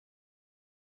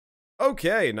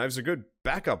Okay, knives are a good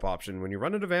backup option when you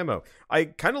run out of ammo. I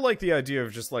kind of like the idea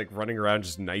of just like running around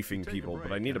just knifing people,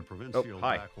 but I need a provincial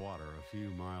hi. backwater a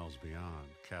few miles beyond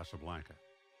Casablanca.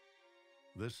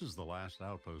 This is the last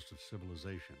outpost of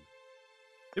civilization.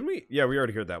 Didn't we? Yeah, we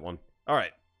already heard that one. All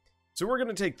right. So we're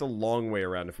going to take the long way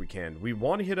around if we can. We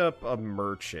want to hit up a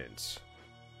merchant.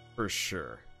 For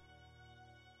sure.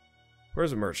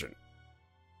 Where's a merchant?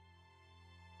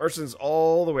 Merchant's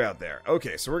all the way out there.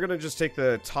 Okay, so we're going to just take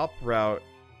the top route.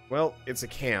 Well, it's a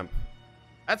camp.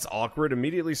 That's awkward.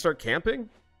 Immediately start camping?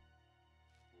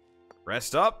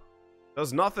 Rest up.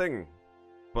 Does nothing.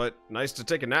 But nice to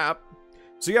take a nap.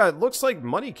 So yeah, it looks like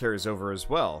money carries over as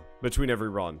well between every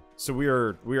run. So we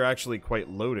are actually quite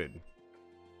loaded.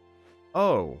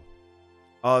 Oh.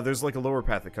 There's like a lower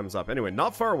path that comes up. Anyway,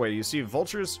 not far away, you see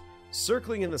vultures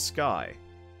circling in the sky.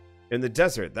 In the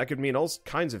desert, that could mean all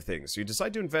kinds of things, so you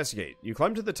decide to investigate. You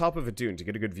climb to the top of a dune to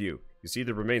get a good view. You see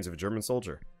the remains of a German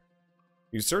soldier.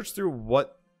 You search through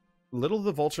what little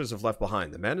the vultures have left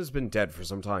behind. The man has been dead for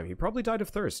some time. He probably died of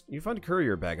thirst. You find a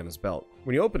courier bag on his belt.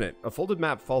 When you open it, a folded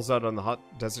map falls out on the hot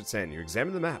desert sand. You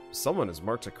examine the map. Someone has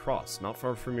marked a cross not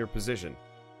far from your position.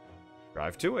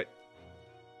 Drive to it.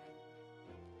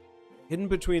 Hidden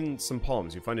between some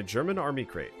palms, you find a German army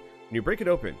crate. When you break it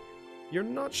open, you're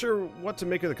not sure what to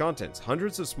make of the contents.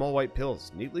 Hundreds of small white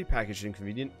pills, neatly packaged in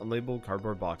convenient, unlabeled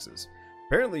cardboard boxes.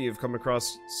 Apparently, you've come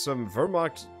across some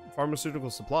Wehrmacht pharmaceutical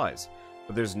supplies,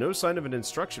 but there's no sign of an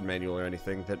instruction manual or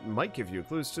anything that might give you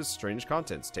clues to strange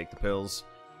contents. Take the pills.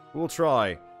 We'll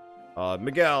try.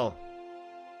 Miguel.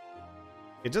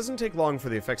 It doesn't take long for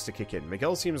the effects to kick in.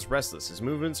 Miguel seems restless. His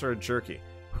movements are jerky.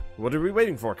 What are we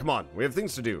waiting for? Come on, we have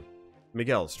things to do.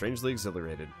 Miguel, strangely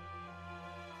exhilarated.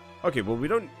 Okay, well, we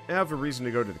don't have a reason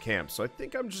to go to the camp, so I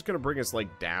think I'm just going to bring us,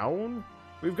 like, down.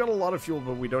 We've got a lot of fuel,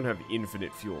 but we don't have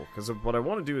infinite fuel, because what I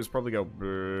want to do is probably go...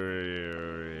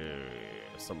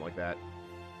 something like that.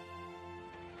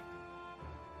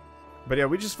 But yeah,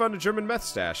 we just found a German meth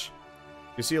stash.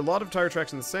 You see a lot of tire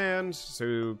tracks in the sand,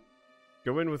 so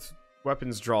go in with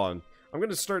weapons drawn. I'm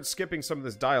going to start skipping some of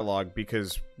this dialogue,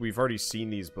 because we've already seen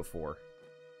these before.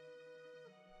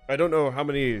 I don't know how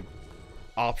many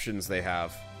options they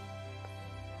have.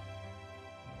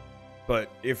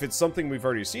 But if it's something we've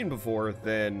already seen before,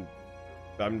 then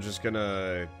I'm just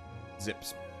gonna zip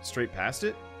straight past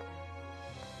it.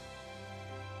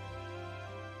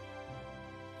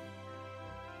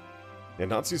 The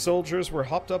Nazi soldiers were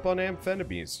hopped up on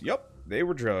amphetamines. Yup, they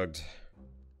were drugged.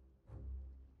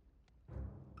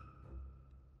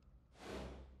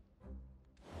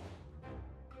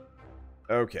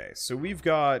 Okay, so we've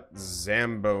got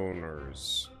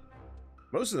Zamboners.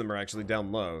 Most of them are actually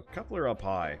down low. A couple are up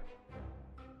high.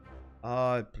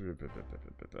 I'm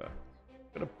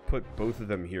gonna put both of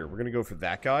them here. We're gonna go for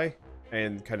that guy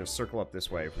and kind of circle up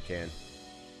this way if we can.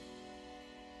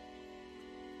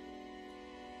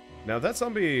 Now that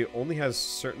zombie only has a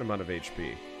certain amount of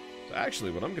HP. So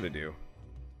actually what I'm gonna do,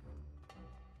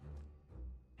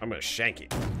 I'm gonna shank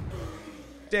it.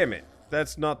 Damn it,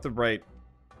 that's not the right...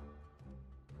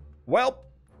 Well,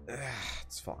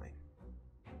 it's fine.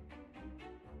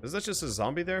 Is that just a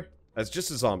zombie there? That's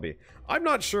just a zombie. I'm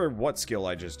not sure what skill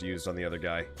I just used on the other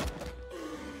guy.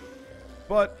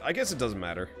 But I guess it doesn't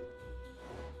matter.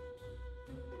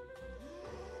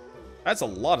 That's a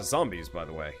lot of zombies, by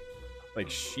the way. Like,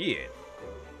 shit.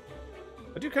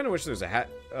 I do kind of wish there's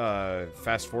a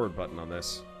fast forward button on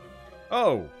this.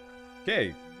 Oh,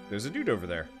 okay. There's a dude over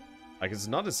there. Like, it's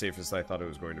not as safe as I thought it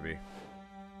was going to be.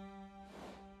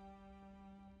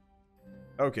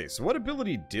 Okay, so what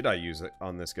ability did I use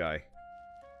on this guy?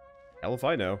 Hell if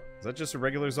I know. Is that just a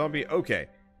regular zombie? Okay.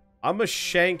 I'ma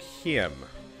shank him.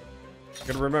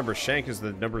 Gotta remember, shank is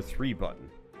the number 3 button.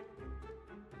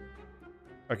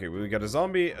 Okay, we got a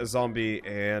zombie,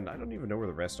 and I don't even know where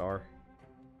the rest are.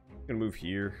 I'm gonna move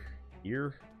here.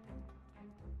 Here.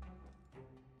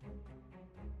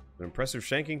 An impressive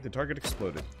shanking, the target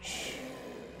exploded. Shh.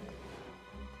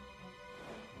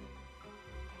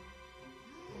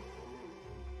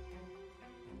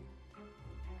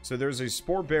 So there's a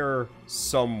spore bearer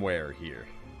somewhere here.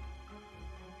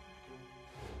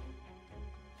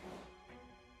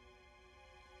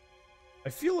 I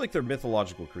feel like they're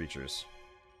mythological creatures.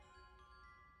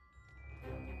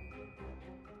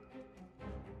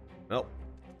 Nope.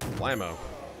 Blammo.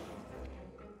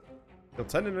 Kill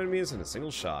 10 enemies in a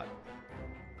single shot.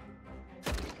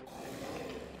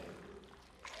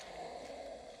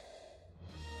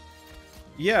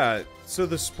 Yeah, so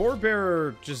the spore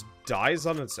bearer just dies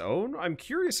on its own? I'm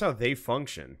curious how they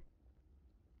function.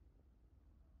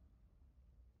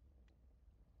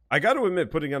 I gotta admit,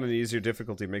 putting on an easier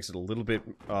difficulty makes it a little bit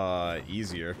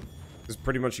easier. Because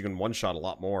pretty much you can one-shot a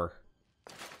lot more.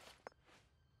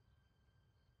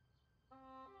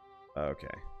 Okay.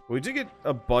 Well, we did get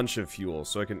a bunch of fuel,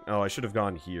 so I can... Oh, I should have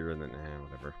gone here and then...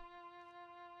 whatever.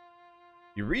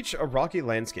 You reach a rocky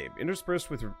landscape, interspersed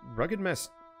with rugged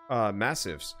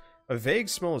massifs. A vague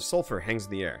smell of sulfur hangs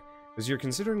in the air. As you're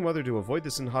considering whether to avoid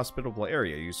this inhospitable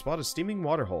area, you spot a steaming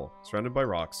waterhole, surrounded by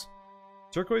rocks.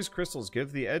 Turquoise crystals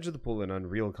give the edge of the pool an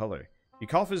unreal color. You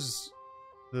cough as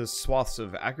the swaths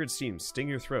of acrid steam sting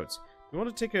your throats. You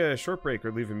want to take a short break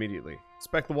or leave immediately.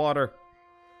 Inspect the water.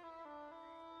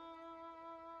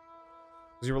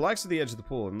 As you relax at the edge of the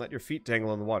pool and let your feet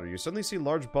dangle in the water, you suddenly see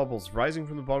large bubbles rising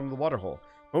from the bottom of the waterhole.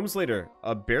 Moments later,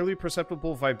 a barely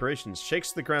perceptible vibration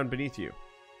shakes the ground beneath you.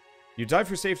 You dive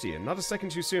for safety, and not a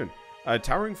second too soon. A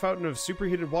towering fountain of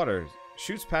superheated water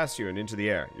shoots past you and into the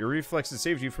air. Your reflexes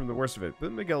saved you from the worst of it,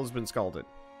 but Miguel has been scalded.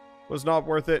 Was not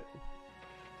worth it.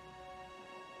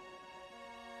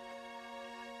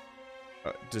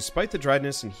 Despite the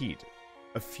dryness and heat,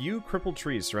 a few crippled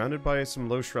trees surrounded by some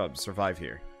low shrubs survive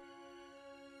here.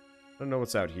 I don't know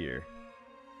what's out here.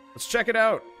 Let's check it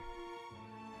out!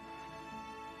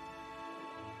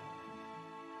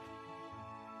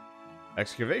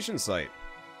 Excavation site.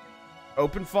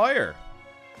 Open fire!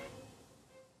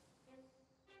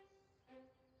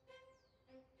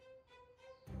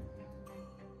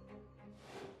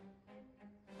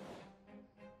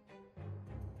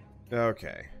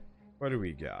 Okay. What do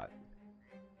we got?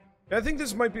 I think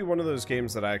this might be one of those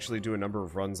games that I actually do a number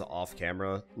of runs off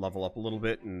camera, level up a little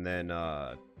bit, and then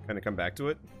kind of come back to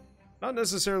it. Not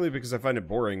necessarily because I find it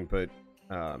boring, but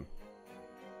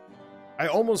I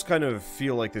almost kind of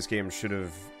feel like this game should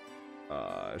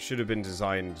have been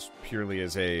designed purely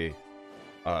as a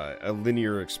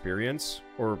linear experience,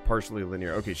 or partially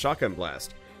linear. Okay, shotgun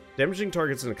blast. Damaging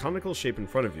targets in a conical shape in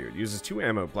front of you. It uses 2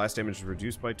 ammo. Blast damage is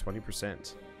reduced by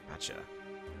 20%. Gotcha.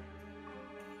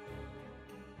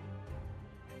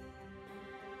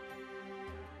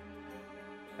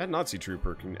 That Nazi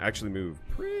trooper can actually move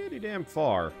pretty damn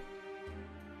far.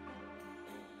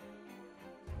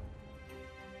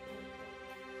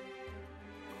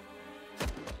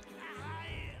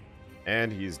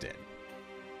 And he's dead.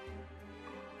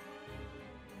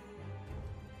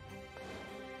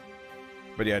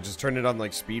 But yeah, just turn it on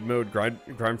like speed mode,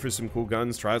 grind for some cool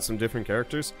guns, try out some different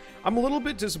characters. I'm a little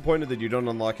bit disappointed that you don't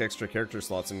unlock extra character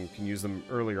slots and can use them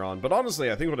earlier on. But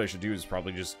honestly, I think what I should do is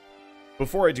probably just,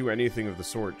 before I do anything of the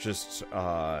sort, just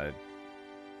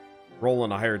roll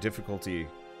on a higher difficulty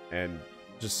and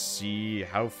just see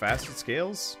how fast it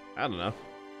scales. I don't know.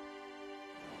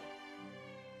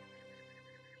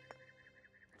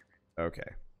 Okay.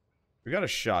 We got a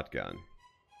shotgun.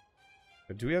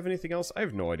 But do we have anything else? I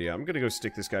have no idea. I'm gonna go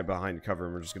stick this guy behind cover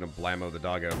and we're just gonna blammo the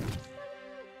doggo.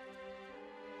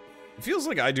 It feels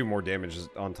like I do more damage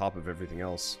on top of everything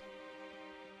else.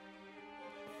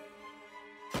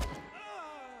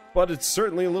 But it's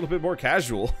certainly a little bit more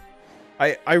casual.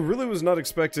 I really was not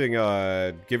expecting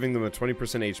giving them a 20%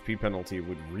 HP penalty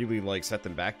would really like set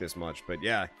them back this much. But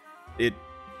yeah, it...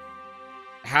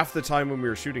 half the time when we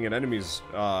were shooting at enemies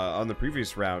on the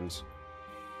previous round,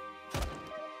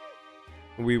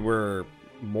 we were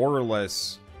more or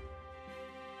less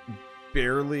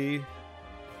barely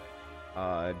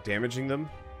damaging them.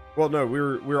 Well, no, we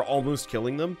were almost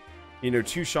killing them. You know,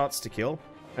 2 shots to kill.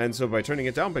 And so by turning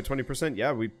it down by 20%,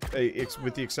 yeah,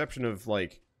 with the exception of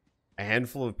like a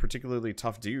handful of particularly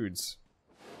tough dudes.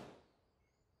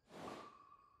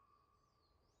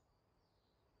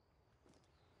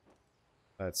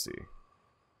 Let's see.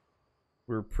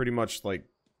 We're pretty much like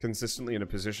consistently in a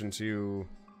position to,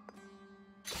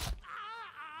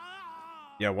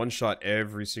 yeah, one-shot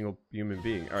every single human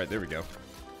being. Alright, there we go.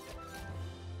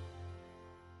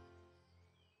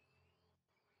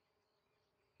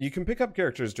 You can pick up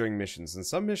characters during missions, and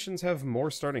some missions have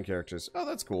more starting characters. Oh,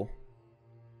 that's cool.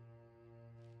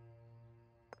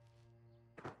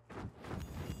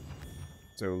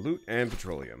 So, loot and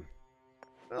petroleum.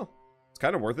 Well, it's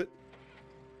kind of worth it.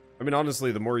 I mean,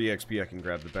 honestly, the more EXP I can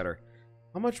grab, the better.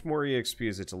 How much more EXP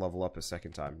is it to level up a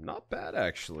second time? Not bad,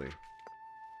 actually.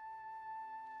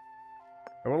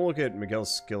 I want to look at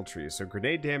Miguel's skill tree. So,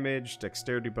 grenade damage,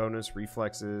 dexterity bonus,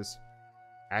 reflexes,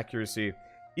 accuracy.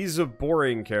 He's a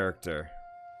boring character.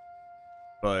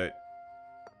 But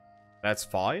that's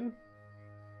fine.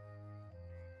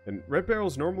 And red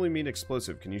barrels normally mean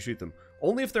explosive. Can you shoot them?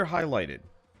 Only if they're highlighted.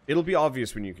 It'll be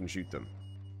obvious when you can shoot them.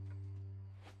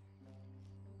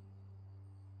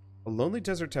 A lonely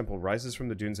desert temple rises from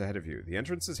the dunes ahead of you. The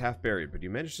entrance is half buried, but you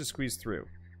manage to squeeze through.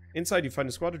 Inside, you find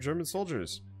a squad of German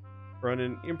soldiers. We're on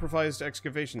an improvised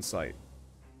excavation site.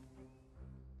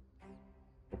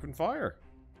 Open fire.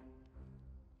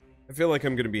 I feel like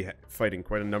I'm going to be fighting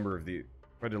quite a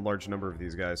large number of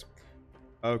these guys.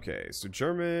 Okay, so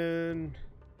German...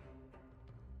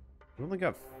 We only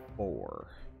got 4.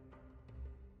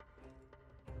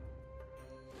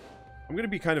 I'm going to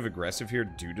be kind of aggressive here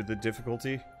due to the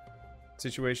difficulty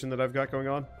situation that I've got going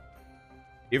on.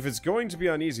 If it's going to be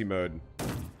on easy mode,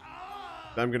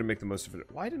 I'm going to make the most of it.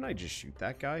 Why didn't I just shoot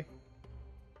that guy?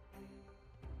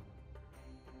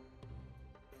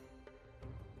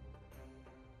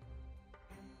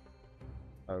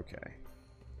 Okay.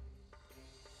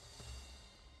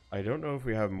 I don't know if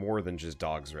we have more than just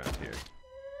dogs around here.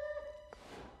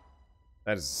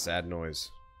 That is a sad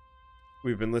noise.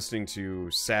 We've been listening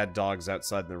to sad dogs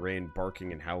outside in the rain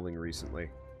barking and howling recently.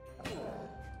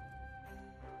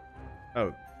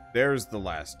 Oh, there's the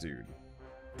last dude.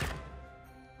 I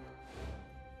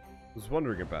was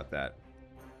wondering about that.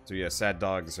 So yeah, sad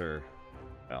dogs are,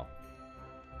 well,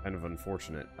 kind of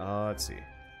unfortunate. Let's see.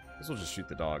 I guess we'll just shoot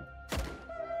the dog.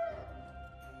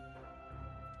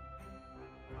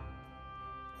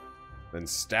 Then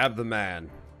stab the man.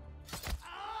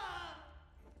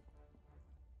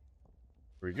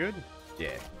 Are we good?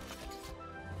 Yeah.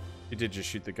 He did just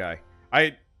shoot the guy.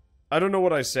 I don't know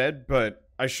what I said, but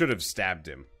I should have stabbed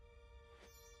him.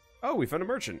 Oh, we found a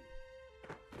merchant.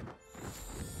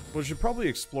 Well, we should probably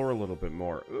explore a little bit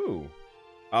more. Ooh.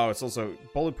 Oh, it's also...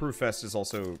 Bulletproof vest is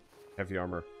also heavy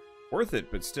armor. Worth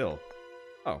it, but still.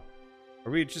 Oh.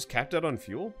 Are we just capped out on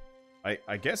fuel?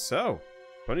 I guess so.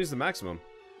 20 is the maximum.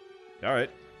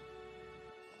 Alright.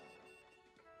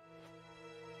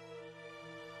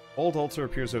 Old altar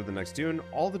appears over the next dune.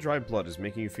 All the dried blood is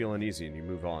making you feel uneasy and you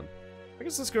move on. I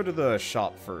guess let's go to the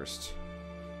shop first.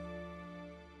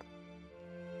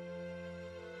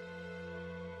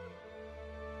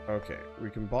 Okay, we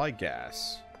can buy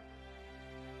gas.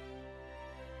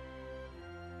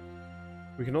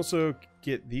 We can also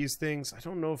get these things. I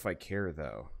don't know if I care,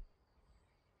 though.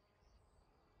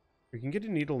 We can get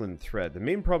a needle and thread. The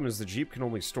main problem is the Jeep can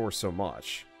only store so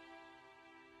much.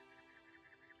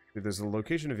 There's a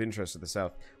location of interest to the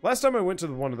south. Last time I went to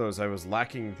one of those, I was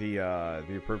lacking the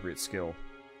appropriate skill.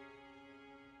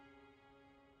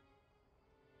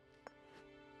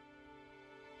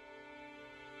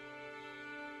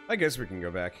 I guess we can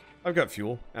go back. I've got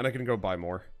fuel, and I can go buy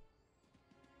more.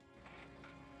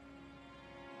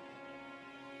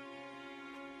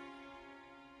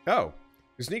 Oh.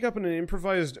 We sneak up in an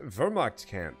improvised Wehrmacht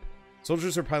camp.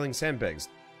 Soldiers are piling sandbags,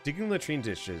 digging latrine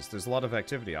ditches. There's a lot of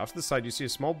activity. Off to the side, you see a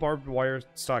small barbed wire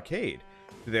stockade.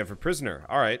 Do they have a prisoner?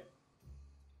 Alright.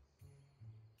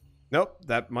 Nope,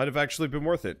 that might have actually been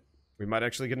worth it. We might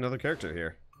actually get another character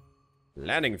here.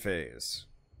 Landing phase.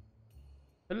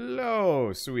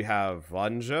 Hello. So we have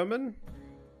one German,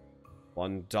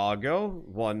 one doggo,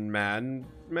 one man.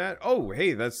 Oh,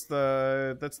 hey, that's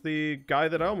the guy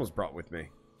that I almost brought with me.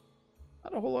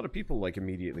 Not a whole lot of people, like,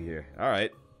 immediately here. Alright.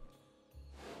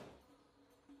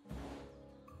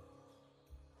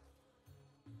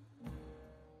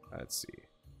 Let's see.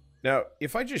 Now,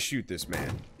 if I just shoot this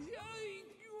man...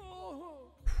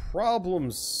 Problem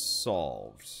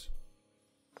solved.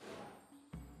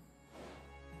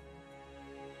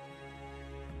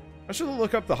 I should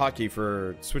look up the hotkey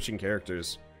for switching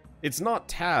characters. It's not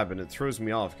tab, and it throws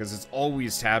me off, because it's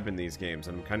always tab in these games.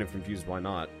 I'm kind of confused why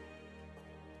not.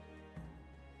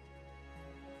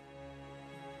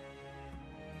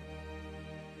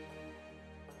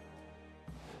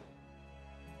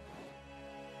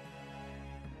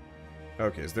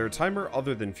 Okay, is there a timer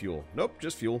other than fuel? Nope,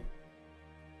 just fuel.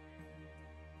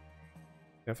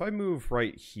 If I move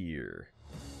right here...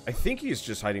 I think he's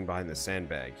just hiding behind the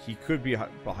sandbag. He could be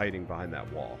hiding behind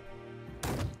that wall.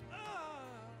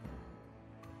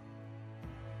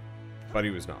 But he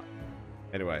was not.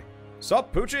 Anyway.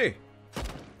 Sup, Poochie?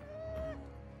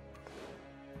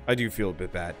 I do feel a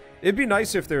bit bad. It'd be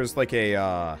nice if there's like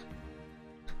a,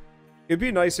 It'd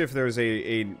be nice if there's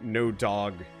a no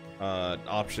dog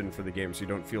option for the game so you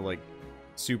don't feel like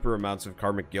super amounts of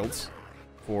karmic guilt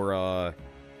for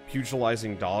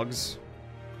pugilizing dogs.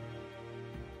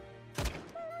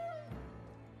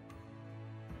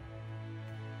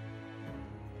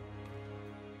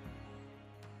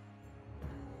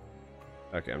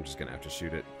 Okay, I'm just gonna have to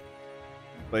shoot it.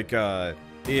 Like,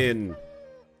 in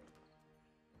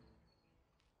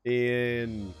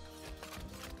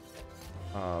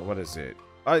what is it?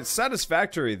 It's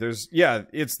Satisfactory. There's, yeah,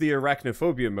 it's the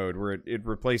arachnophobia mode where it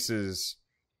replaces,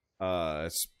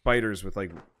 spiders with,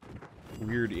 like,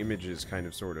 weird images, kind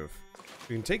of, sort of.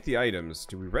 We can take the items.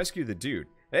 Do we rescue the dude?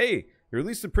 Hey, You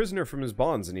release the prisoner from his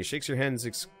bonds, and he shakes your hands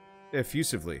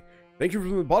effusively. Thank you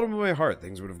from the bottom of my heart.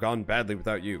 Things would have gone badly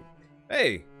without you.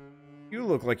 Hey, you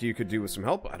look like you could do with some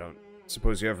help. I don't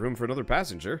suppose you have room for another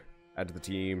passenger. Add to the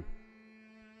team.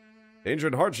 Danger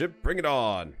and hardship, bring it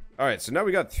on. Alright, so now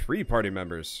we got 3 party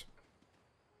members.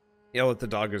 Yeah, let the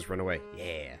doggos run away.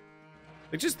 Yeah.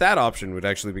 Like, just that option would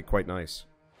actually be quite nice.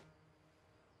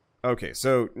 Okay,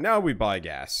 so now we buy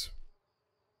gas.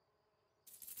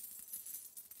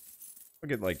 I'll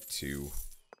get like 2.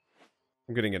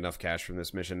 I'm getting enough cash from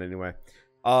this mission anyway.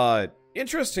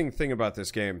 Interesting thing about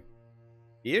this game.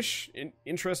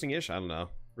 Interesting-ish? I don't know.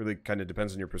 Really kind of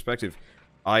depends on your perspective.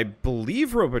 I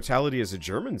believe Robotality is a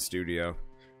German studio.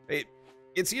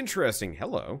 It's interesting.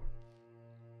 Hello.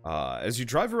 As you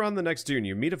drive around the next dune,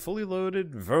 you meet a fully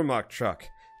loaded Wehrmacht truck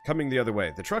coming the other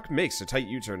way. The truck makes a tight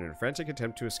U-turn in a frantic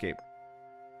attempt to escape.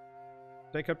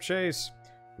 Take up chase.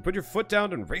 You put your foot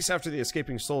down and race after the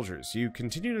escaping soldiers. You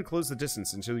continue to close the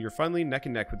distance until you're finally neck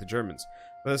and neck with the Germans.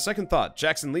 With a second thought,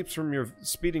 Jackson leaps from your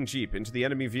speeding jeep into the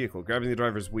enemy vehicle, grabbing the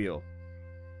driver's wheel.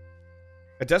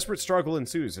 A desperate struggle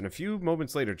ensues, and a few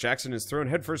moments later, Jackson is thrown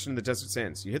headfirst into the desert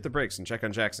sands. You hit the brakes and check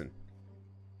on Jackson.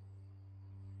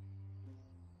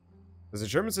 As the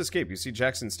Germans escape, you see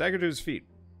Jackson stagger to his feet.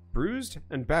 Bruised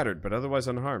and battered, but otherwise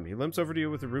unharmed. He limps over to you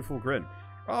with a rueful grin.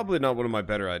 Probably not one of my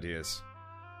better ideas.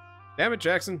 Damn it,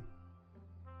 Jackson.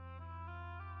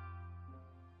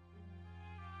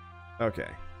 Okay.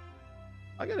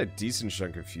 I got a decent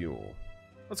chunk of fuel.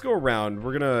 Let's go around.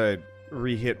 We're gonna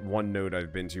re-hit one node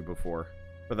I've been to before,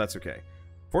 but that's okay.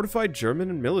 Fortified German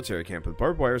and military camp with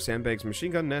barbed wire, sandbags,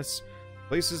 machine gun nests,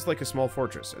 places like a small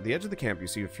fortress. At the edge of the camp, you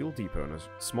see a fuel depot and a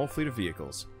small fleet of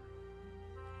vehicles.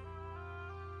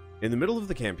 In the middle of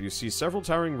the camp, you see several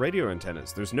towering radio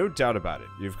antennas. There's no doubt about it.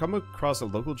 You've come across a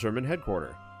local German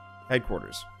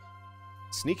headquarters.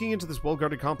 Sneaking into this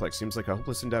well-guarded complex seems like a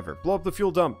hopeless endeavor. Blow up the fuel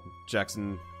dump,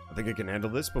 Jackson. I think I can handle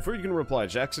this. Before you can reply,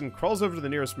 Jackson crawls over to the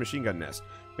nearest machine gun nest.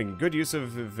 Making good use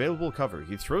of available cover,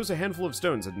 he throws a handful of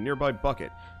stones at a nearby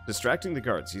bucket, distracting the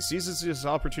guards. He seizes his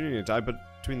opportunity to dive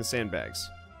between the sandbags.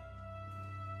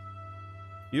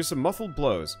 You hear some muffled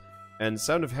blows and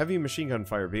sound of heavy machine gun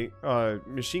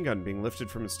being lifted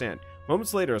from its stand.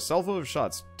 Moments later, a salvo of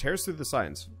shots tears through the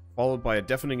signs, followed by a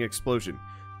deafening explosion.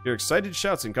 Your excited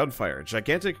shouts and gunfire. A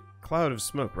gigantic cloud of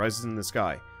smoke rises in the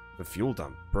sky. The fuel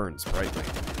dump burns brightly.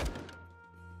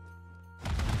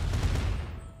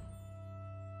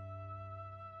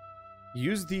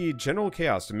 Use the general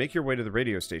chaos to make your way to the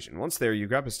radio station. Once there, you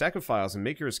grab a stack of files and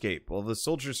make your escape, while the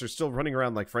soldiers are still running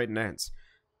around like frightened ants.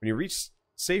 When you reach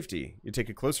safety, you take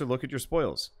a closer look at your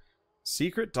spoils.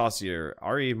 Secret dossier,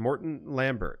 R.E. Morton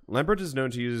Lambert. Lambert is known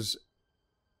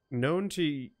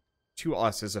to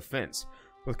us as a fence,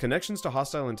 with connections to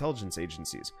hostile intelligence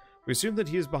agencies. We assume that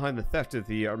he is behind the theft of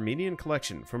the Armenian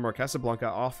collection from our Casablanca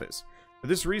office. For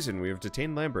this reason, we have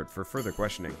detained Lambert for further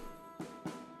questioning.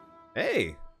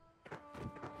 Hey!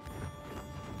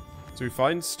 So we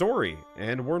find Story,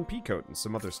 and Warren Peacoat, and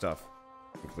some other stuff.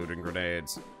 Including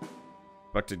grenades.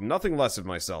 Expected nothing less of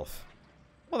myself.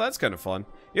 Well, that's kind of fun.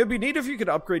 It'd be neat if you could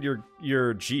upgrade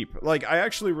your Jeep. Like, I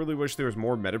actually really wish there was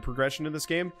more meta progression in this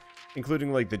game,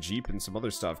 including, like, the Jeep and some other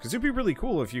stuff. Because it'd be really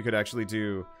cool if you could actually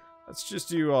do... Let's just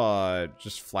do,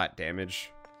 just flat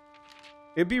damage.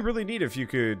 It'd be really neat if you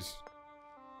could...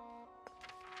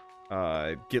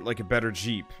 get, like, a better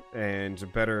Jeep and a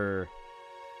better...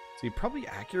 See, probably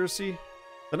accuracy?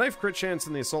 The knife crit chance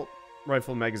and the assault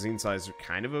rifle magazine size are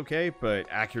kind of okay, but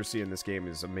accuracy in this game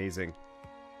is amazing.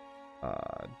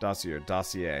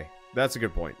 Dossier. That's a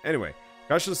good point. Anyway,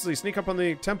 cautiously sneak up on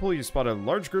the temple. You spot a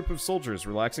large group of soldiers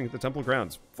relaxing at the temple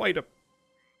grounds. Fight up.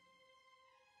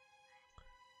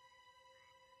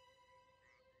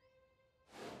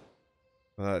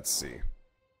 Let's see.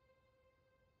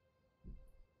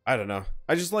 I don't know.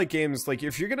 I just like games, like,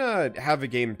 if you're gonna have a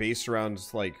game based around,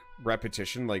 like,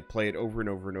 repetition, like, play it over and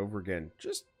over and over again,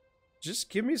 just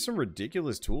give me some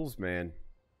ridiculous tools, man.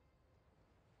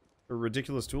 Or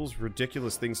ridiculous tools,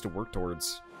 ridiculous things to work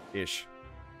towards, ish.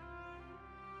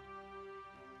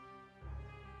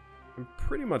 I'm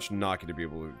pretty much not going to be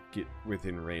able to get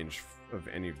within range of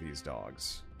any of these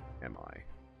dogs, am I?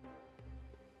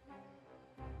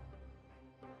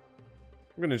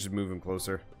 I'm going to just move him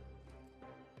closer.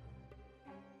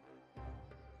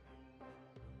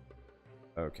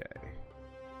 Okay.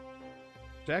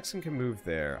 Jackson can move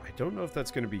there. I don't know if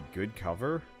that's going to be good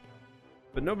cover.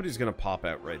 But nobody's going to pop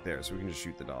out right there, so we can just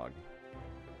shoot the dog.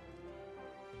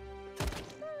 I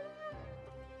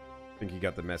think he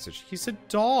got the message. He's a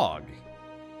dog!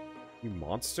 You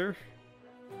monster.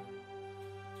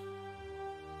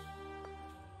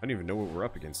 I don't even know what we're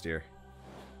up against here.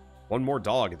 One more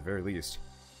dog at the very least.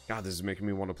 God, this is making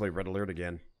me want to play Red Alert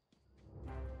again.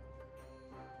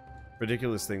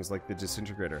 Ridiculous things like the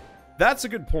disintegrator. That's a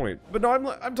good point. But no,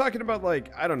 I'm talking about,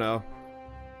 like, I don't know.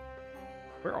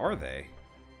 Where are they?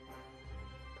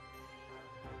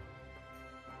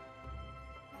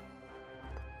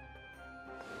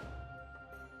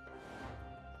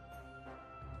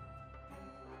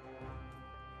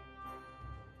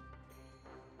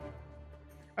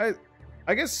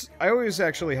 I guess I always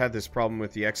actually had this problem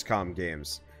with the XCOM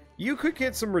games. You could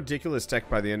get some ridiculous tech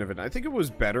by the end of it. I think it was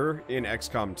better in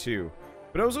XCOM 2,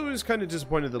 but I was always kind of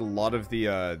disappointed that a lot of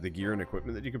the gear and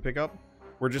equipment that you could pick up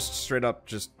were just straight up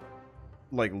just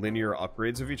like linear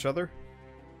upgrades of each other.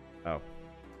 Oh,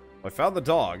 I found the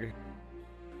dog.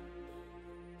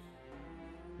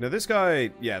 Now this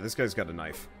guy, yeah, this guy's got a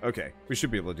knife. Okay, we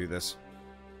should be able to do this.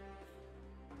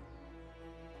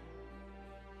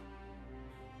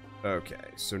 Okay,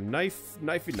 so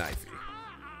knifey.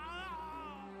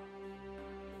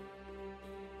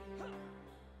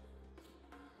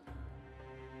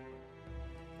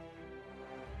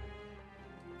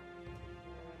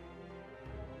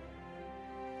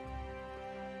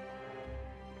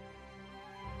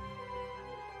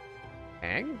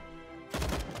 Hang?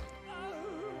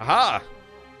 Aha!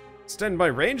 Extend my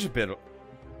range a bit.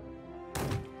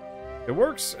 It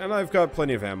works, and I've got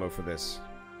plenty of ammo for this.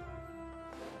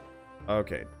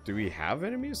 Okay, do we have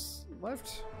enemies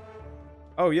left?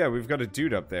 Oh yeah, we've got a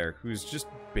dude up there who's just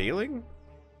bailing?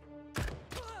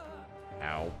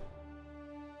 Ow.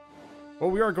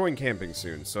 Well, we are going camping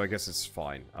soon, so I guess it's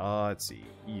fine. Let's see.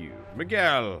 You.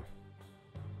 Miguel!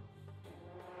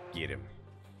 Get him.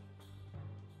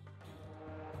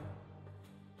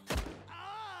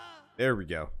 There we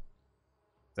go.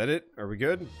 Is that it? Are we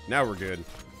good? Now we're good.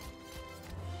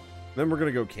 Then we're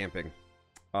gonna go camping.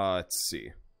 Let's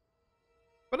see.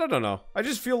 But I don't know. I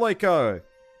just feel like, oh,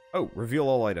 reveal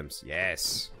all items.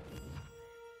 Yes.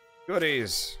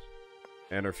 Goodies.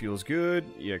 And our fuel's good.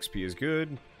 EXP is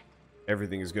good.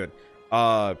 Everything is good.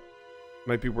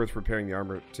 Might be worth repairing the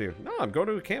armor, too. No, I'm going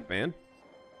to a camp, man.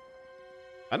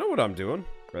 I know what I'm doing.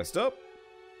 Rest up.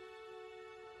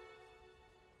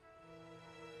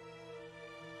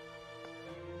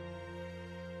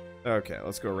 Okay,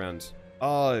 let's go around.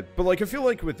 But, like, I feel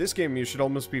like with this game, you should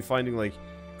almost be finding, like,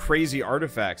 crazy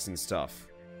artifacts and stuff.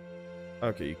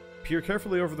 Okay, peer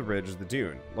carefully over the ridge of the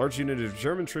dune. Large unit of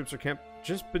German troops are camped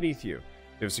just beneath you.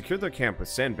 They have secured their camp with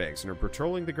sandbags and are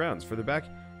patrolling the grounds. Further back,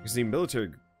 you can see military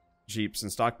jeeps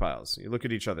and stockpiles. You look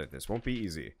at each other. This won't be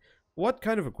easy. What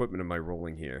kind of equipment am I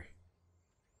rolling here?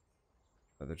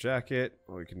 Leather jacket.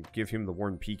 Well, we can give him the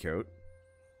worn pea coat.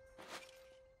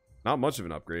 Not much of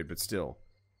an upgrade, but still.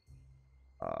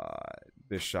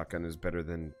 This shotgun is better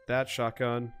than that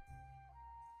shotgun.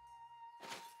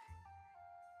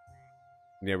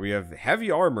 Yeah, we have heavy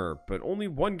armor, but only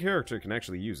one character can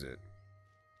actually use it.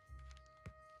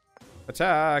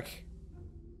 Attack!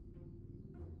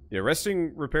 Yeah,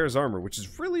 resting repairs armor, which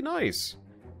is really nice.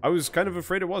 I was kind of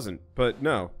afraid it wasn't, but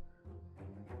no.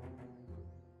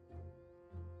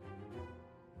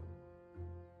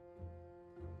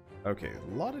 Okay,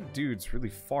 a lot of dudes really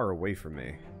far away from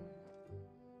me.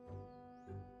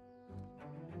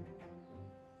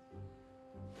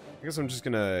 I guess I'm just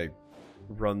gonna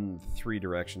run 3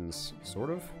 directions, sort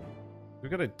of. We've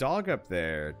got a dog up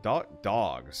there.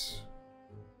 Dogs.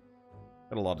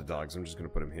 Got a lot of dogs. I'm just gonna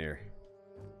put him here.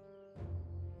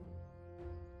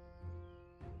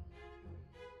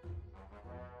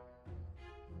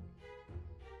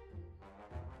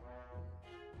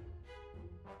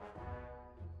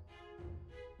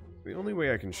 The only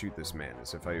way I can shoot this man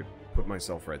is if I put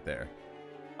myself right there.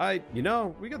 You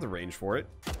know, we got the range for it.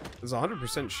 There's a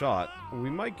 100% shot. We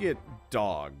might get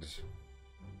dogged.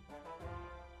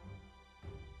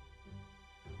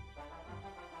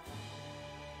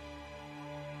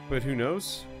 But who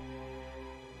knows?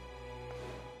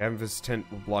 Canvas tent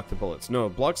will block the bullets. No,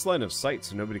 it blocks line of sight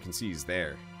so nobody can see he's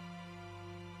there.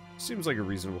 Seems like a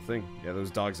reasonable thing. Yeah,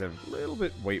 those dogs have a little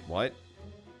bit... Wait, what?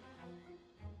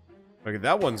 Okay,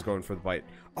 that one's going for the bite.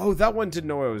 Oh, that one didn't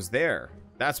know I was there.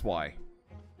 That's why.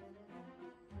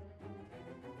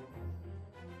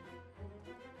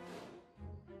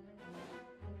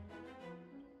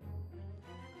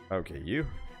 Okay, you.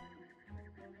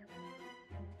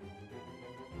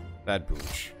 Bad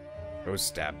pooch. Go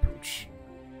stab pooch.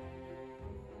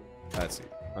 Let's see.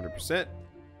 100%.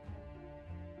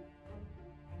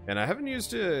 And I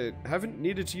haven't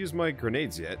needed to use my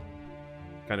grenades yet.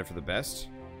 Kind of for the best.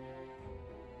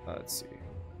 Let's see.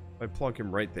 If I plunk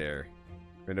him right there,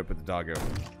 end up with the doggo.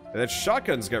 And that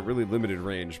shotgun's got really limited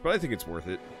range, but I think it's worth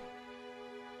it.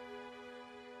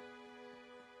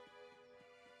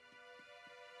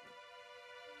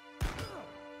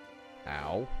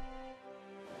 Ow.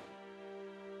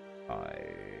 I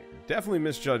definitely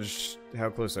misjudged how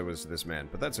close I was to this man,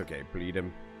 but that's okay. Bleed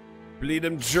him. Bleed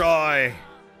him dry!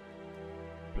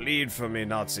 Bleed for me,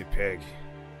 Nazi pig.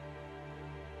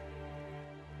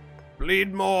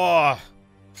 Bleed more!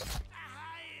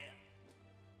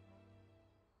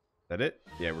 That it?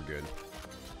 Yeah, we're good.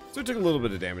 So it took a little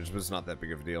bit of damage, but it's not that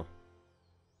big of a deal.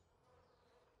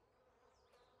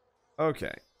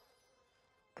 Okay.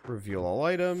 Reveal all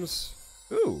items.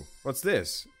 Ooh, what's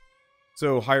this?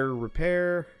 So, higher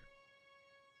repair,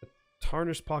 a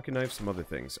tarnished pocket knife, some other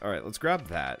things. Alright, let's grab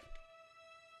that.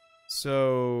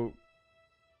 So...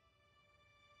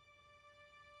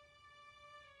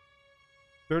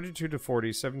 32 to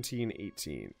 40, 17,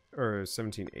 18. Or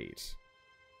 17, 8.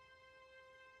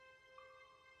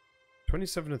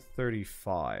 27 to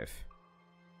 35.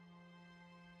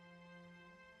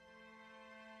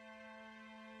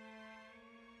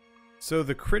 So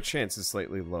the crit chance is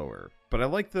slightly lower, but I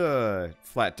like the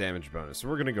flat damage bonus, so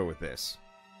we're gonna go with this.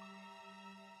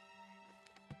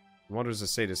 Wanders a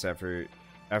sadist after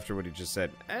what he just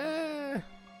said.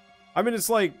 I mean, it's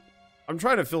like, I'm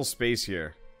trying to fill space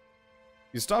here.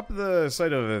 You stop at the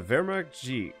site of a Wehrmacht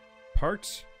G,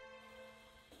 parked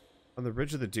on the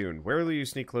ridge of the dune. Warily you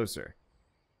sneak closer.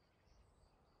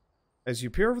 As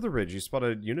you peer over the ridge, you spot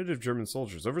a unit of German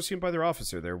soldiers, overseen by their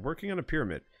officer. They're working on a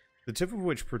pyramid, the tip of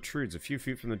which protrudes a few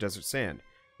feet from the desert sand.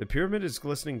 The pyramid is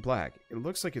glistening black. It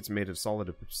looks like it's made of solid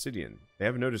obsidian. They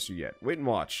haven't noticed you yet. Wait and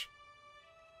watch.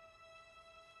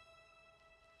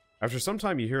 After some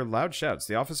time, you hear loud shouts.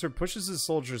 The officer pushes his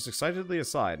soldiers excitedly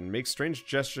aside and makes strange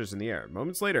gestures in the air.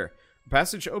 Moments later, a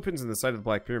passage opens in the side of the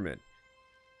Black Pyramid.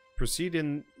 Proceed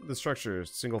in the structure,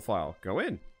 single file. Go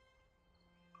in.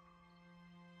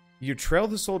 You trail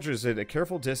the soldiers at a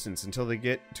careful distance until they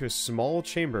get to a small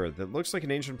chamber that looks like an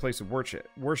ancient place of worship.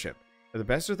 At the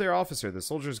best of their officer, the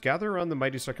soldiers gather around the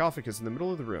mighty sarcophagus in the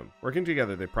middle of the room. Working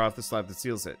together, they pry off the slab that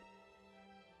seals it.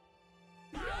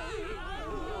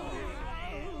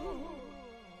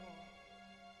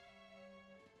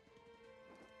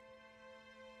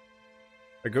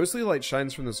 A ghostly light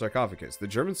shines from the sarcophagus. The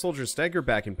German soldiers stagger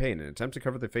back in pain and attempt to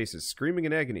cover their faces, screaming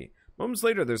in agony. Moments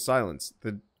later, there's silence.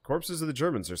 The corpses of the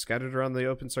Germans are scattered around the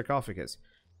open sarcophagus.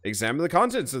 Examine the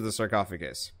contents of the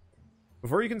sarcophagus.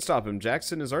 Before you can stop him,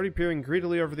 Jackson is already peering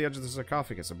greedily over the edge of the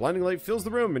sarcophagus. A blinding light fills the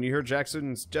room, and you hear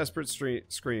Jackson's desperate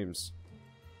screams.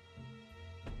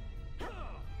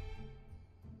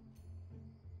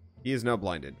 He is now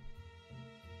blinded.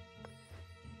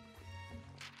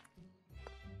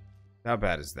 How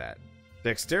bad is that?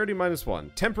 Dexterity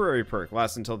 -1. Temporary perk.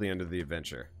 Lasts until the end of the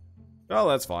adventure. Oh,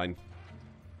 that's fine.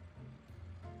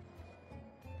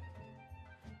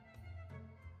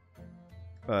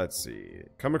 Let's see.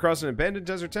 Come across an abandoned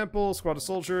desert temple. Squad of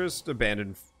soldiers.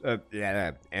 Abandoned...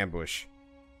 ambush.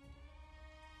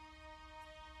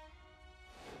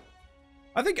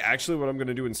 I think actually what I'm going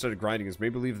to do instead of grinding is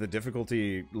maybe leave the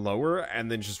difficulty lower and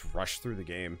then just rush through the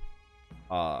game.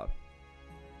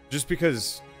 Just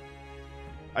because...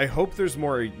 I hope there's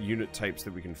more unit types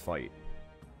that we can fight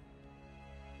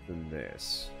than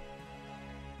this.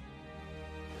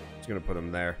 Just gonna put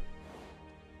them there.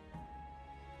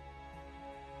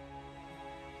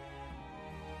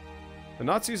 The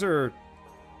Nazis are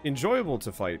enjoyable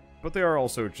to fight, but they are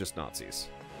also just Nazis.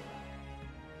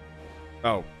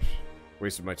 Oh,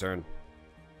 wasted my turn.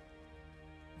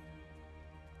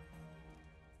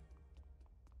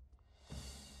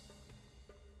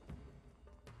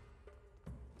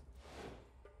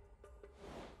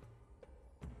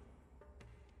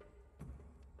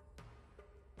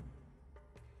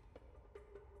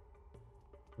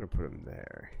 I'm gonna put him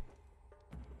there.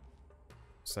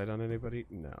 Sight on anybody?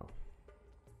 No.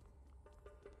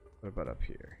 What about up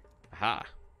here? Aha!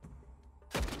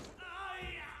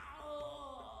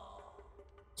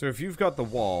 So if you've got the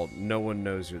wall, no one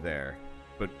knows you're there.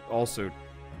 But also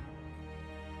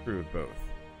true of both.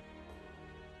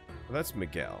 Well, that's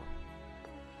Miguel.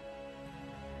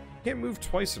 Can't move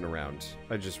twice in a round,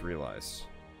 I just realized.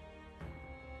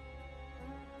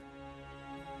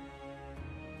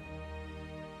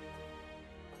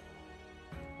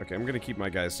 Okay, I'm gonna keep my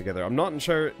guys together. I'm not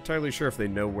entirely sure if they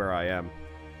know where I am.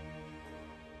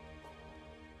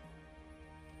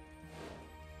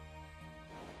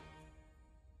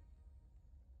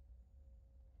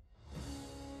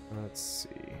 Let's see.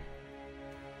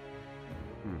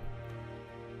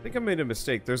 I think I made a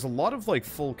mistake. There's a lot of, like,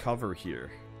 full cover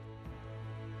here.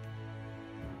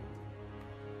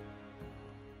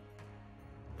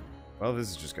 Well, this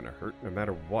is just gonna hurt no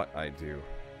matter what I do,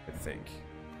 I think.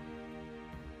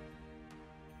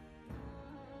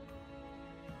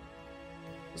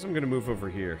 So I'm gonna move over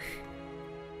here.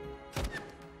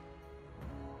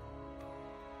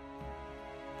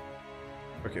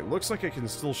 Okay, looks like I can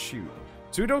still shoot.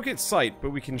 So we don't get sight, but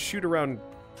we can shoot around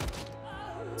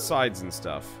sides and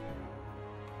stuff.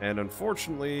 And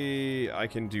unfortunately, I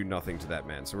can do nothing to that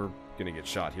man, so we're gonna get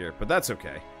shot here, but that's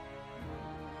okay.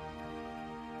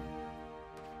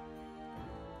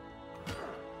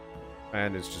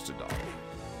 And it's just a dog.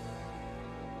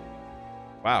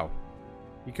 Wow.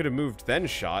 He could have moved then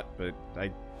shot, but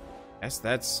I guess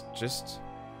that's just...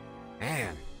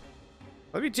 Man.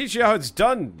 Let me teach you how it's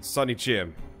done, Sonny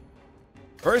Jim.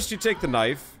 First you take the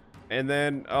knife, and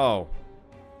then... Oh.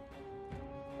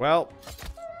 Well...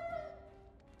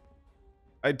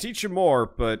 I'd teach you more,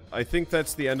 but I think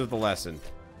that's the end of the lesson.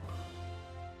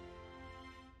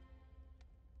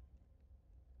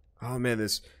 Oh man,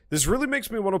 this really makes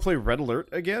me want to play Red Alert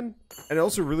again. And it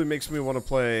also really makes me want to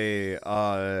play,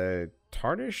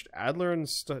 Tarnished, Adler,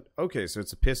 and okay, so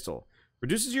it's a pistol.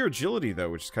 Reduces your agility, though,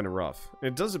 which is kind of rough. And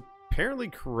it does apparently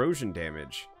corrosion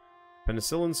damage.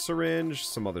 Penicillin syringe,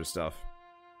 some other stuff.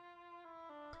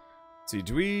 Let's see,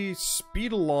 do we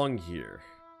speed along here?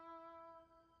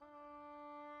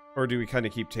 Or do we kind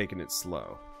of keep taking it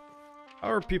slow? How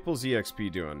are people's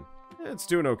EXP doing? It's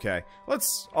doing okay.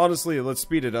 Let's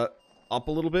speed it up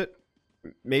a little bit.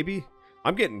 Maybe?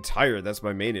 I'm getting tired, that's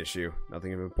my main issue.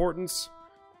 Nothing of importance.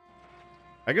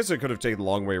 I guess I could have taken the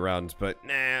long way around, but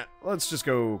nah, let's just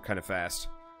go kind of fast.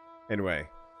 Anyway,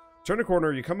 turn a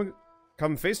corner, you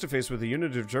come face to face with a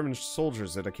unit of German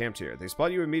soldiers that are camped here. They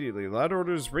spot you immediately, loud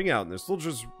orders ring out, and the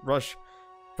soldiers rush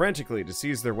frantically to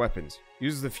seize their weapons.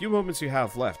 Use the few moments you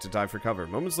have left to dive for cover.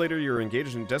 Moments later, you're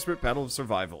engaged in a desperate battle of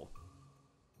survival.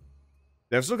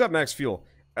 I've still got max fuel.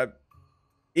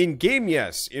 In game,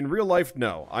 yes. In real life,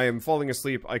 no. I am falling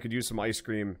asleep. I could use some ice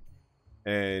cream.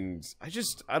 And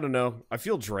I don't know. I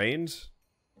feel drained.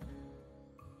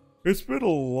 It's been a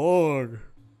long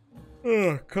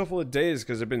couple of days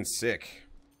because I've been sick.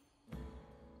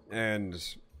 And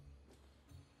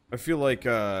I feel like,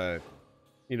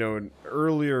 you know, an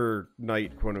earlier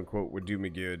night, quote unquote, would do me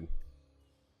good.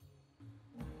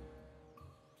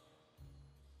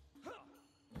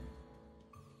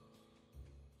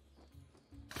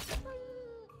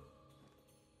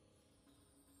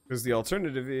 Because the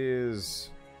alternative is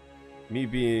me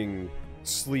being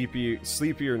sleepier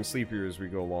and sleepier as we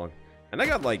go along. And I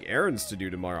got, like, errands to do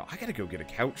tomorrow. I gotta go get a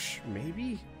couch,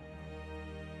 maybe?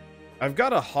 I've got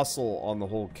to hustle on the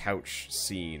whole couch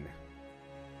scene.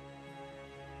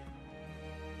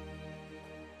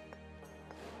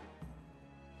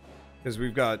 Because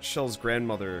we've got Shell's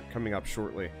grandmother coming up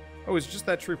shortly. Oh, it's just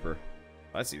that trooper.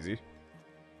 That's easy.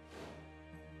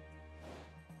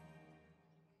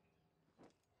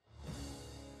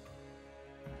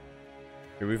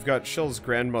 Okay, we've got Shell's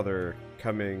grandmother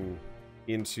coming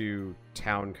into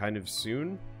town kind of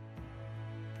soon.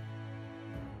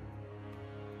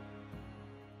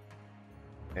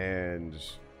 And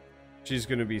she's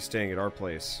going to be staying at our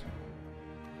place.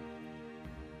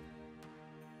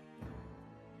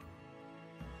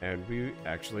 And we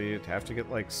actually have to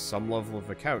get, like, some level of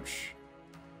a couch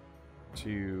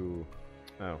to...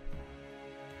 Oh.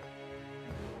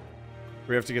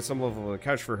 We have to get some level of a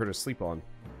couch for her to sleep on.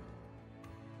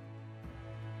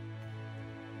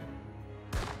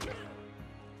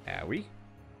 Owie.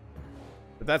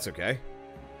 But that's okay.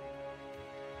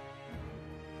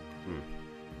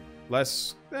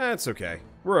 That's okay.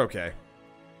 We're okay.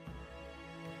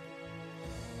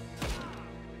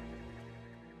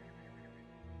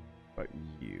 But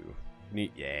you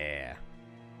need, yeah.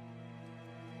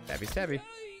 Stabby, stabby.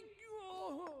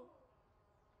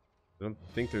 I don't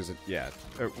think there's a, yeah,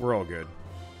 we're all good.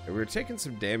 And we're taking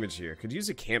some damage here. Could use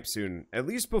a camp soon, at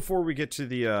least before we get to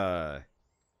the,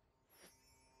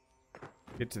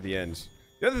 end.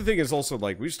 The other thing is also,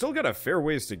 like, we've still got a fair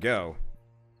ways to go.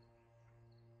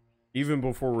 Even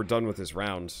before we're done with this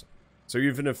round. So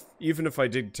even if I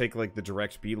did take, like, the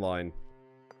direct B line,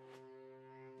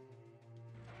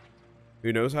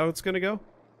 who knows how it's gonna go?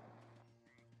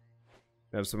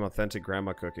 Have some authentic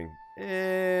grandma cooking.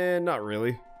 Not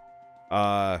really.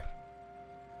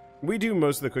 We do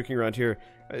most of the cooking around here.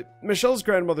 Michelle's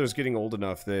grandmother is getting old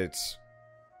enough that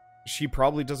she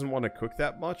probably doesn't want to cook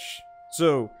that much.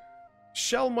 So,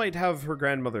 Shell might have her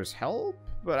grandmother's help,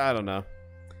 but I don't know.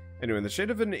 Anyway, in the shade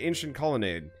of an ancient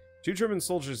colonnade, two German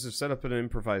soldiers have set up an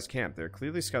improvised camp. They're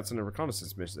clearly scouts on a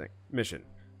reconnaissance mission.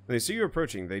 When they see you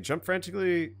approaching, they jump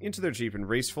frantically into their jeep and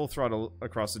race full throttle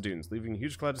across the dunes, leaving a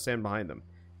huge cloud of sand behind them.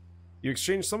 You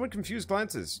exchange somewhat confused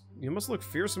glances. You must look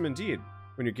fearsome indeed,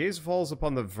 when your gaze falls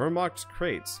upon the Wehrmacht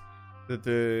crates that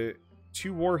the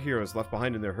two war heroes left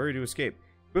behind in their hurry to escape.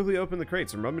 Quickly open the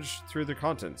crates and rummage through their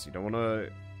contents. You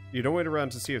don't wait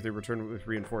around to see if they return with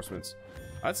reinforcements.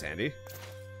 That's handy.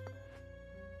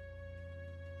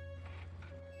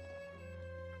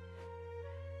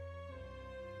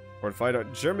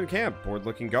 Fortified German camp.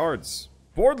 Bored-looking guards.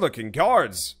 Bored-looking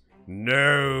guards?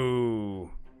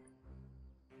 No.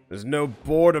 There's no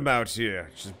boredom out here.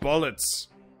 Just bullets.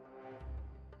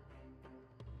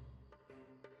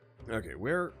 Okay,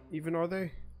 where even are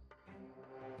they?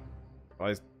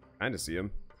 I kind of see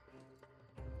them.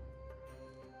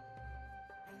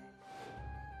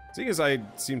 Seeing as I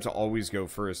seem to always go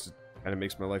first, it kind of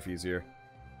makes my life easier.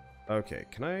 Okay,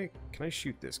 can I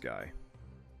shoot this guy?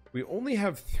 We only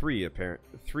have three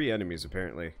enemies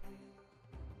apparently.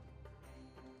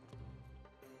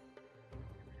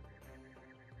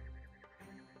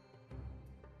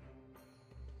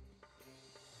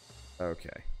 Okay.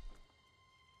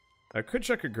 I could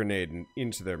chuck a grenade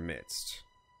into their midst,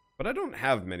 but I don't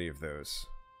have many of those.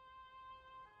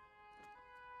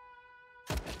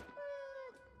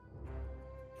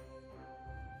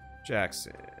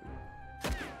 Jackson.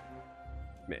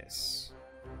 Miss.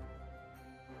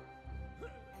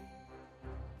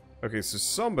 Okay, so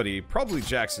somebody, probably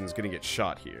Jackson's gonna get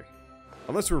shot here.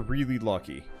 Unless we're really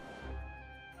lucky.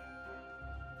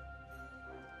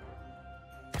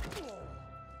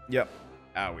 Yep.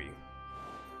 Owie.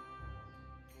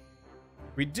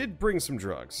 We did bring some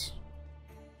drugs.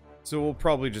 So we'll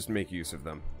probably just make use of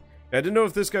them. I didn't know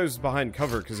if this guy was behind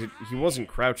cover, because he wasn't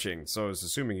crouching, so I was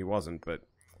assuming he wasn't, but...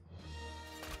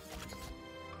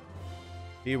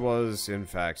 he was, in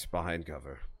fact, behind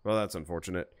cover. Well, that's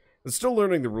unfortunate. It's still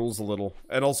learning the rules a little.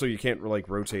 And also, you can't, like,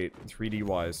 rotate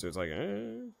 3D-wise, so it's like,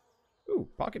 Ooh,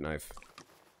 pocket knife.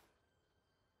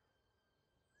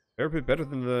 Fair bit better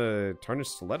than the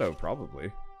tarnished stiletto,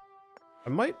 probably. I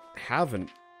might have an...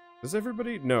 does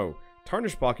everybody? No.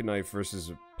 Tarnished pocket knife versus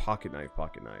a pocket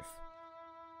knife.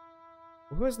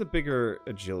 Who has the bigger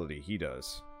agility? He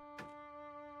does.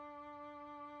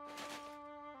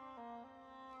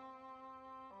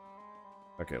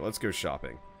 Okay, let's go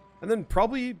shopping. And then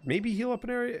probably, maybe heal up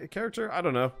a character? I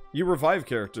don't know. You revive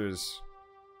characters.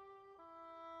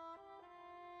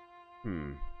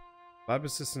 Lab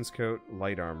assistance coat,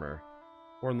 light armor.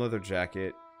 Worn leather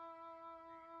jacket.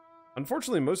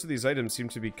 Unfortunately, most of these items seem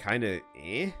to be kinda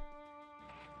eh.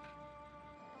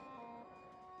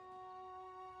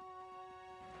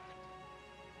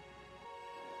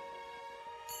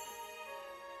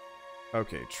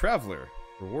 Okay, Traveler.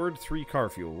 Reward 3 car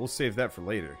fuel. We'll save that for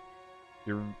later.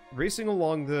 You're racing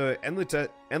along the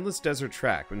endless desert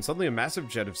track when suddenly a massive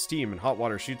jet of steam and hot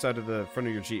water shoots out of the front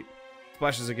of your Jeep.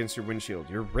 Splashes against your windshield.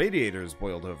 Your radiator is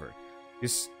boiled over. You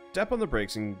step on the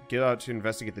brakes and get out to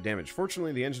investigate the damage.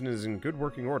 Fortunately, the engine is in good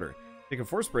working order. Take a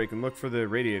force brake and look for the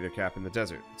radiator cap in the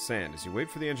desert. Sand as you wait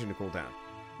for the engine to cool down.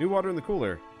 New water in the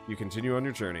cooler. You continue on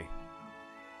your journey.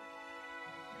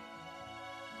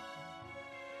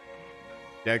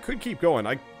 Yeah, I could keep going.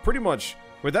 I pretty much,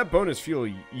 with that bonus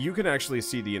fuel, you can actually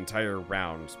see the entire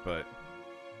round, but...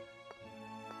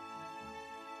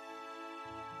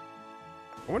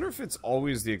 I wonder if it's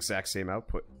always the exact same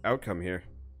outcome here.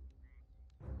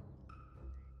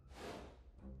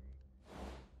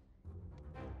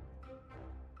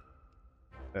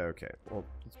 Okay, well,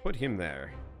 let's put him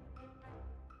there.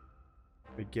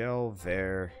 Miguel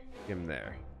there, him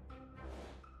there.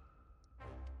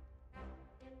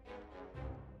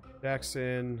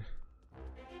 Jackson.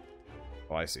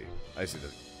 Oh, I see. I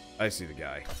see the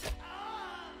guy.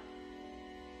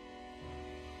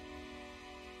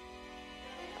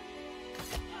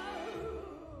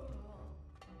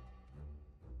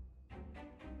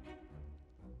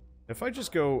 If I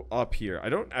just go up here, I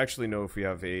don't actually know if we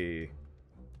have a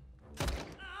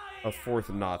fourth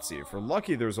Nazi. If we're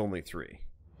lucky, there's only 3.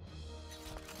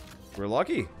 We're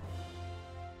lucky.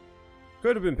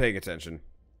 Could have been paying attention.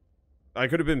 I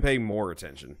could have been paying more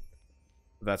attention.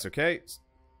 But that's okay.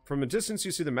 From a distance,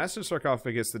 you see the massive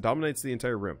sarcophagus that dominates the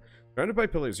entire room. Surrounded by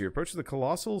pillars, you approach the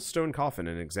colossal stone coffin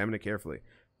and examine it carefully.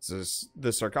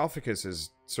 The sarcophagus has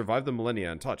survived the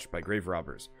millennia untouched by grave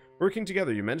robbers. Working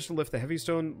together, you manage to lift the heavy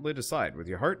stone lid aside with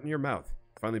your heart in your mouth.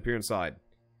 Finally peer inside.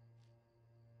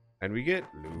 And we get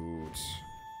loot.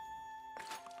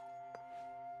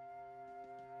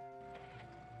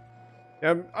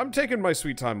 I'm taking my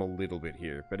sweet time a little bit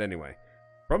here, but anyway.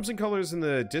 Promising colors in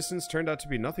the distance turned out to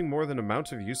be nothing more than a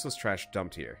amount of useless trash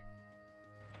dumped here.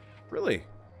 Really?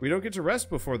 We don't get to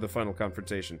rest before the final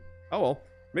confrontation. Oh well.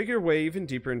 Make your way even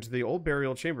deeper into the old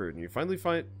burial chamber, and you finally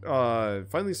stand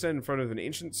in front of an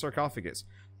ancient sarcophagus.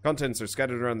 Contents are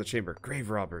scattered around the chamber. Grave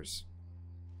robbers.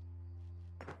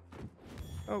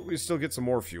 Oh, we still get some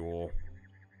more fuel.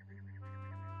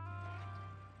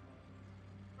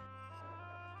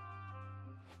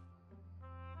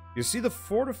 You see the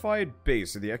fortified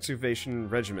base of the excavation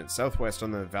regiment southwest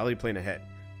on the valley plain ahead.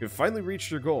 You've finally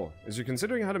reached your goal. As you're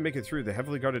considering how to make it through the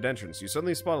heavily guarded entrance, you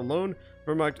suddenly spot a lone,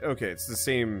 remarked, okay, it's the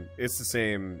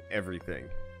same everything.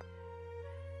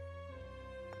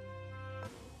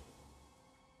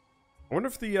 I wonder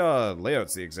if the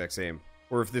layout's the exact same,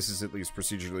 or if this is at least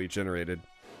procedurally generated.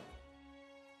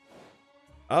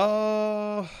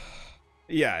 Yeah,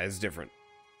 it's different.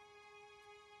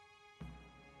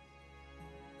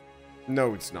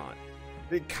 No, it's not.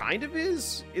 It kind of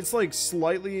is. It's like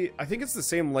slightly... I think it's the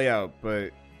same layout,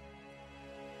 but...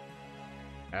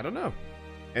 I don't know.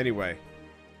 Anyway.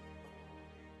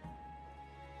 I'm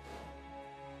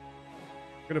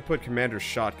gonna put Commander's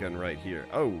shotgun right here.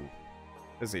 Oh.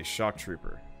 There's a shock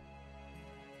trooper.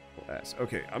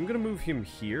 Okay, I'm gonna move him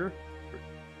here.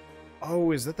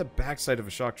 Oh, is that the backside of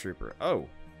a shock trooper? Oh.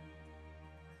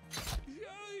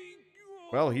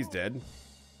 Well, he's dead.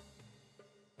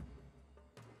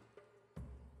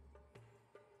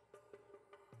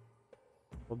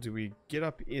 Well, do we get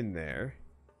up in there?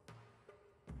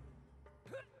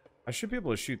 I should be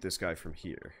able to shoot this guy from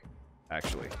here,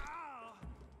 actually.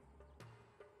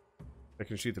 I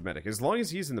can shoot the medic. As long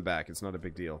as he's in the back, it's not a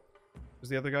big deal. Where's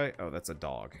the other guy? Oh, that's a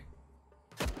dog.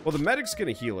 Well, the medic's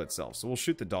gonna heal itself, so we'll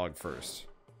shoot the dog first.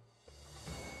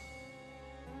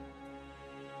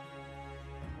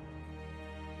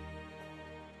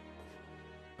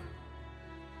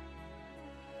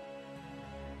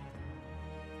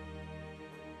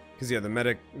 Because, yeah, the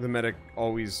medic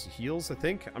always heals, I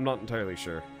think? I'm not entirely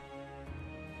sure.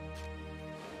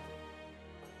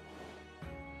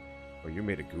 Oh, you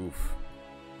made a goof.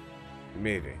 You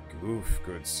made a goof,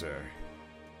 good sir.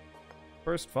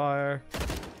 First fire.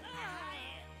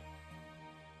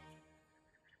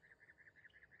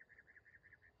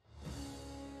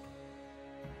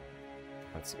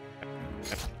 Let's see.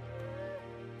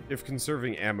 If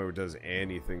conserving ammo does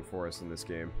anything for us in this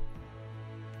game.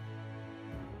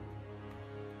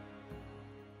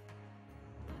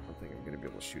 I'm gonna be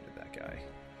able to shoot at that guy.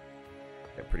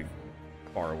 Yeah, pretty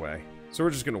far away. So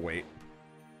we're just gonna wait.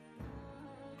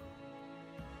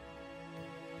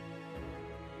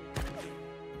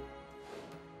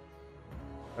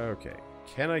 Okay.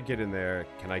 Can I get in there?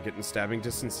 Can I get in stabbing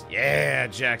distance? Yeah,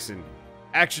 Jackson!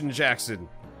 Action Jackson!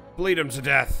 Bleed him to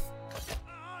death!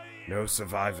 No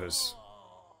survivors.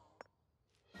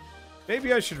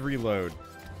 Maybe I should reload.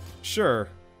 Sure.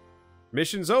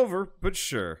 Mission's over, but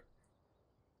sure.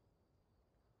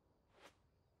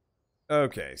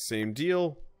 Okay, same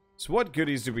deal. So what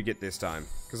goodies did we get this time?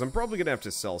 Because I'm probably going to have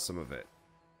to sell some of it.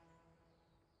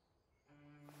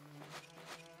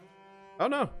 Oh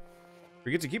no.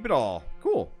 We get to keep it all.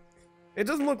 Cool. It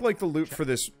doesn't look like the loot for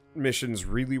this mission's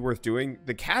really worth doing.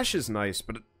 The cash is nice,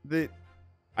 but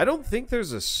I don't think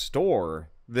there's a store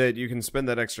that you can spend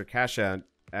that extra cash at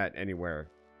anywhere.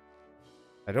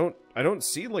 I don't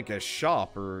see like a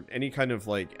shop or any kind of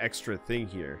like extra thing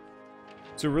here.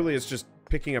 So really it's just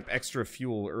picking up extra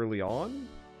fuel early on,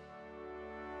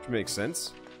 which makes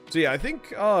sense. So yeah, I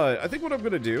think what I'm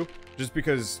gonna do, just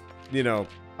because, you know,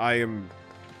 I am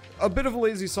a bit of a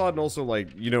lazy sod and also, like,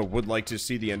 you know, would like to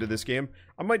see the end of this game,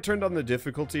 I might turn down the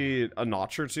difficulty a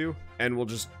notch or two, and we'll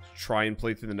just try and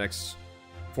play through the next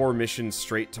 4 missions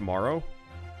straight tomorrow.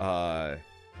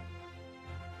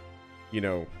 You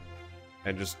know,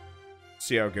 and just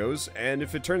see how it goes. And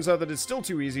if it turns out that it's still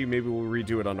too easy, maybe we'll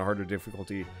redo it on a harder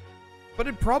difficulty. But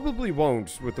it probably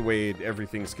won't with the way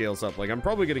everything scales up. Like, I'm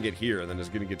probably going to get here, and then it's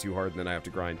going to get too hard, and then I have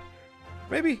to grind.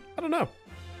 Maybe. I don't know.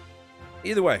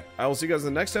 Either way, I will see you guys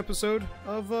in the next episode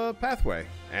of Pathway.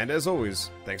 And as always,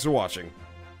 thanks for watching.